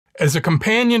As a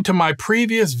companion to my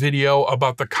previous video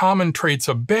about the common traits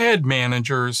of bad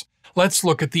managers, let's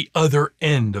look at the other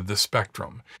end of the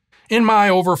spectrum. In my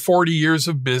over 40 years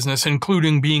of business,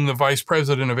 including being the vice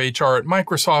president of HR at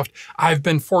Microsoft, I've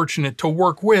been fortunate to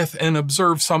work with and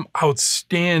observe some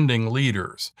outstanding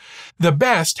leaders. The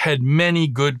best had many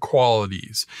good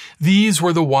qualities. These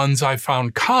were the ones I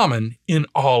found common in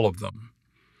all of them.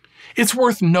 It's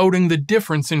worth noting the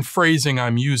difference in phrasing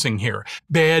I'm using here: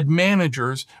 bad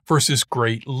managers versus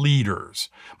great leaders.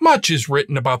 Much is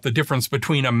written about the difference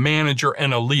between a manager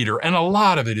and a leader, and a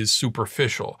lot of it is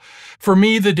superficial. For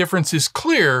me, the difference is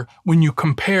clear when you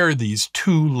compare these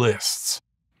two lists.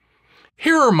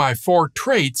 Here are my 4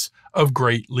 traits of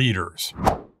great leaders.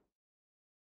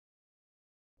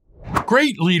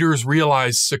 Great leaders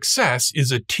realize success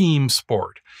is a team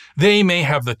sport. They may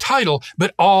have the title,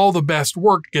 but all the best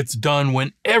work gets done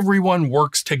when everyone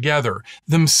works together,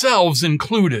 themselves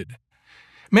included.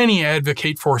 Many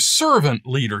advocate for servant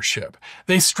leadership.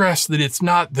 They stress that it's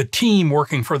not the team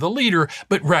working for the leader,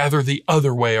 but rather the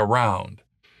other way around.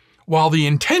 While the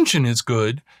intention is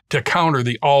good, to counter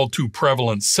the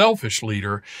all-too-prevalent selfish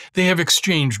leader, they have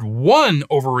exchanged one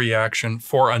overreaction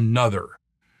for another.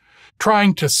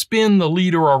 Trying to spin the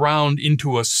leader around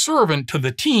into a servant to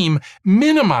the team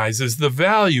minimizes the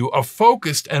value a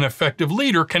focused and effective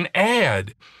leader can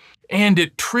add, and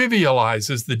it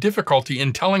trivializes the difficulty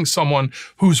in telling someone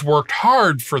who's worked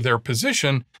hard for their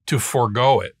position to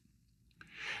forego it.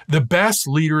 The best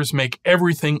leaders make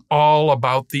everything all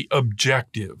about the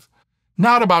objective.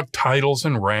 Not about titles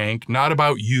and rank, not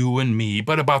about you and me,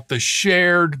 but about the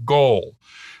shared goal.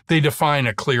 They define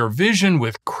a clear vision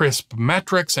with crisp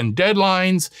metrics and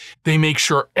deadlines. They make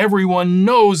sure everyone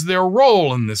knows their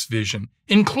role in this vision,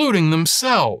 including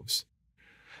themselves.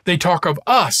 They talk of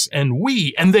us and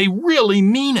we, and they really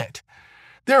mean it.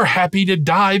 They're happy to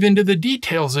dive into the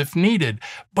details if needed,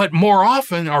 but more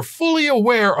often are fully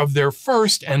aware of their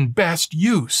first and best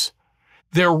use.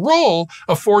 Their role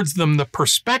affords them the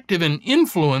perspective and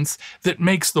influence that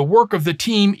makes the work of the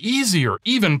team easier,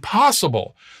 even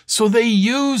possible, so they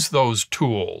use those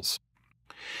tools.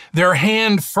 Their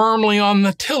hand firmly on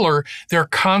the tiller, they're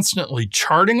constantly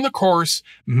charting the course,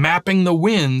 mapping the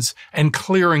winds, and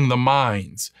clearing the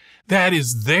minds. That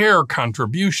is their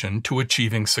contribution to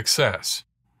achieving success.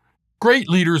 Great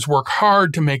leaders work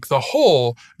hard to make the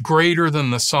whole greater than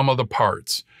the sum of the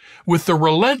parts. With the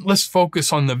relentless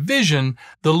focus on the vision,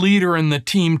 the leader and the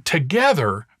team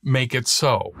together make it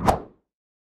so.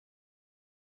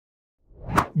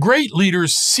 Great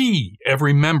leaders see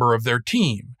every member of their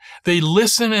team. They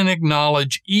listen and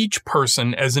acknowledge each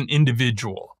person as an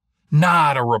individual,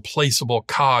 not a replaceable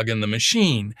cog in the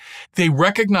machine. They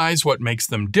recognize what makes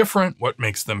them different, what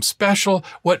makes them special,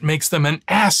 what makes them an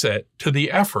asset to the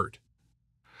effort.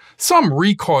 Some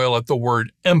recoil at the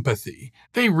word empathy.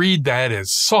 They read that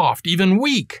as soft, even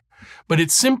weak, but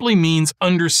it simply means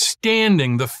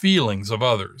understanding the feelings of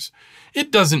others.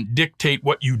 It doesn't dictate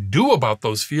what you do about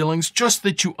those feelings, just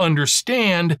that you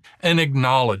understand and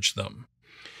acknowledge them.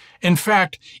 In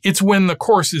fact, it's when the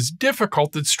course is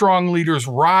difficult that strong leaders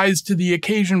rise to the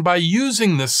occasion by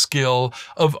using the skill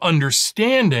of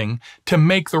understanding to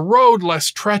make the road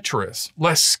less treacherous,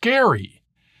 less scary.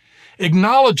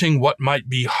 Acknowledging what might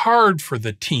be hard for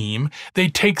the team, they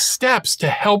take steps to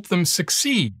help them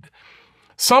succeed.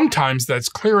 Sometimes that's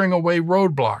clearing away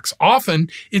roadblocks. Often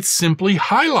it's simply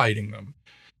highlighting them.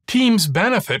 Teams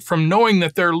benefit from knowing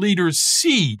that their leaders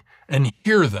see and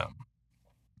hear them.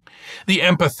 The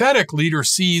empathetic leader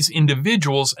sees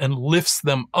individuals and lifts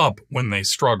them up when they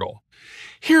struggle.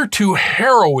 Here too,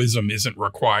 heroism isn't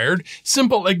required.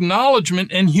 Simple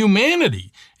acknowledgement and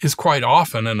humanity is quite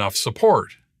often enough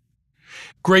support.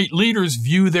 Great leaders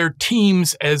view their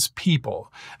teams as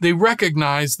people. They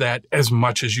recognize that, as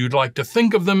much as you'd like to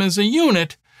think of them as a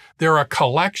unit, they're a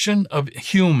collection of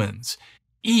humans,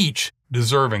 each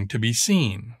deserving to be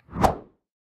seen.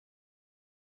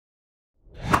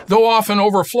 Though often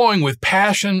overflowing with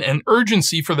passion and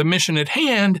urgency for the mission at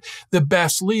hand, the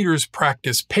best leaders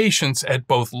practice patience at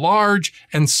both large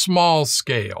and small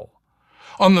scale.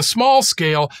 On the small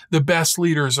scale, the best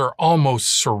leaders are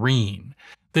almost serene.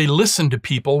 They listen to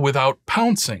people without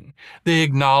pouncing. They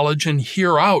acknowledge and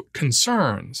hear out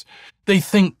concerns. They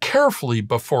think carefully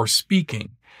before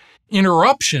speaking.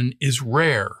 Interruption is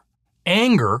rare.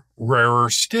 Anger, rarer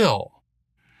still.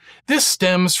 This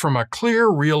stems from a clear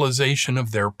realization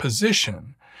of their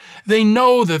position. They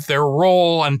know that their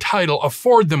role and title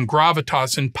afford them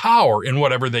gravitas and power in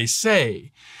whatever they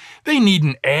say. They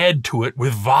needn't add to it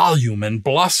with volume and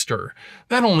bluster.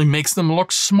 That only makes them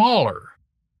look smaller.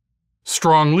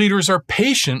 Strong leaders are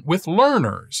patient with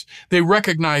learners. They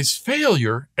recognize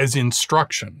failure as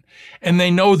instruction, and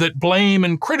they know that blame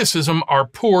and criticism are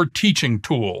poor teaching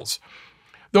tools.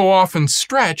 Though often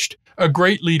stretched, a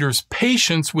great leader's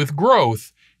patience with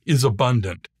growth is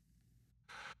abundant.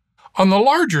 On the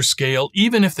larger scale,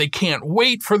 even if they can't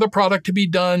wait for the product to be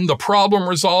done, the problem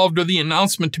resolved, or the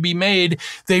announcement to be made,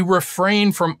 they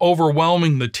refrain from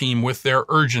overwhelming the team with their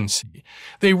urgency.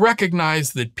 They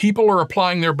recognize that people are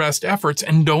applying their best efforts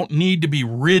and don't need to be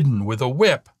ridden with a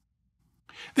whip.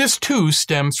 This too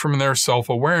stems from their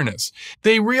self-awareness.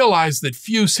 They realize that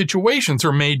few situations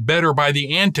are made better by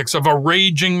the antics of a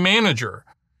raging manager.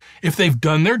 If they've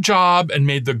done their job and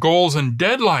made the goals and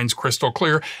deadlines crystal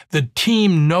clear, the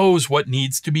team knows what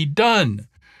needs to be done.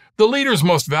 The leader's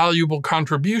most valuable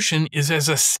contribution is as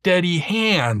a steady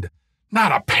hand,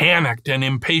 not a panicked and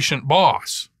impatient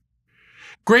boss.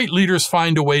 Great leaders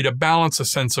find a way to balance a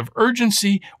sense of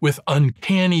urgency with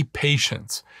uncanny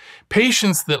patience.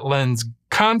 Patience that lends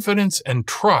confidence and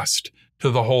trust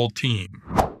to the whole team.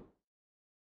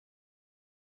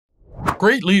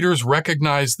 Great leaders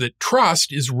recognize that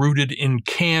trust is rooted in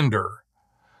candor.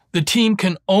 The team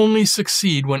can only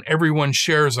succeed when everyone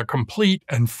shares a complete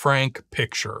and frank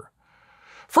picture.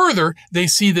 Further, they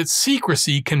see that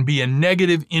secrecy can be a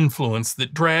negative influence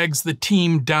that drags the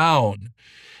team down.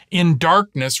 In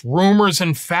darkness, rumors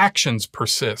and factions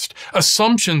persist,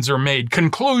 assumptions are made,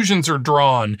 conclusions are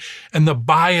drawn, and the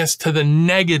bias to the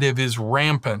negative is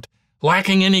rampant.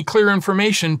 Lacking any clear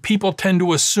information, people tend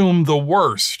to assume the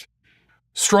worst.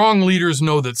 Strong leaders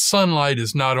know that sunlight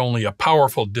is not only a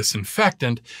powerful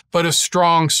disinfectant, but a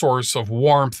strong source of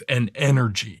warmth and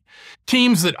energy.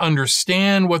 Teams that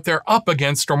understand what they're up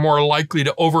against are more likely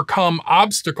to overcome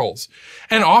obstacles,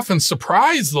 and often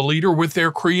surprise the leader with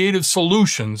their creative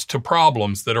solutions to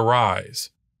problems that arise.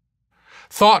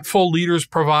 Thoughtful leaders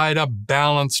provide a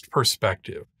balanced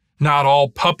perspective. Not all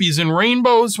puppies and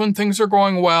rainbows when things are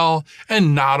going well,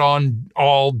 and not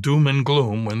all doom and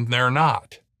gloom when they're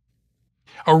not.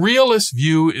 A realist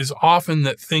view is often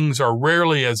that things are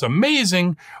rarely as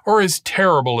amazing or as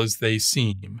terrible as they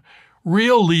seem.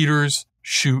 Real leaders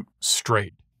shoot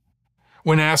straight.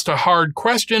 When asked a hard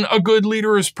question, a good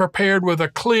leader is prepared with a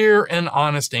clear and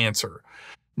honest answer.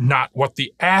 Not what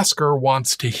the asker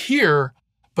wants to hear,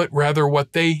 but rather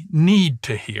what they need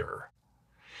to hear.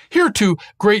 Here, too,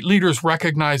 great leaders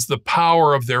recognize the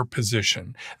power of their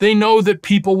position. They know that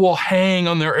people will hang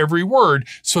on their every word,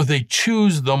 so they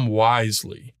choose them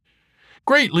wisely.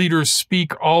 Great leaders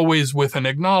speak always with an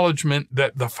acknowledgement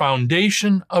that the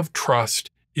foundation of trust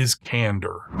is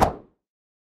candor.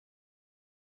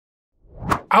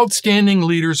 Outstanding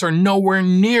leaders are nowhere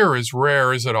near as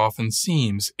rare as it often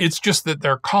seems. It's just that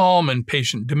their calm and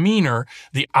patient demeanor,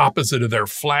 the opposite of their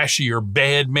flashy or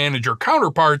bad manager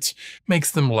counterparts,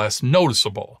 makes them less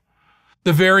noticeable.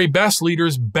 The very best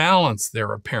leaders balance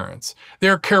their appearance.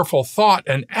 Their careful thought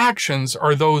and actions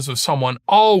are those of someone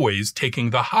always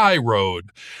taking the high road,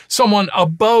 someone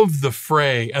above the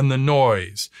fray and the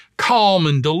noise, calm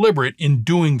and deliberate in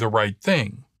doing the right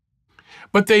thing.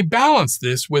 But they balance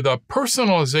this with a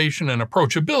personalization and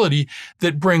approachability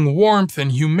that bring warmth and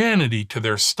humanity to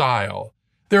their style.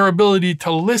 Their ability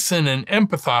to listen and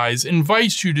empathize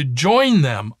invites you to join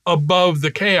them above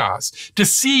the chaos, to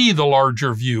see the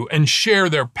larger view and share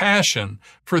their passion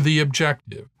for the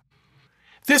objective.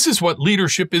 This is what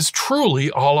leadership is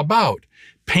truly all about: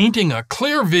 painting a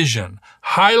clear vision,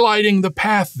 highlighting the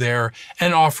path there,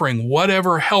 and offering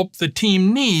whatever help the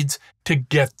team needs to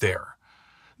get there.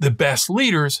 The best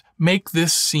leaders make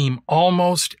this seem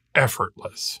almost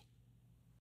effortless.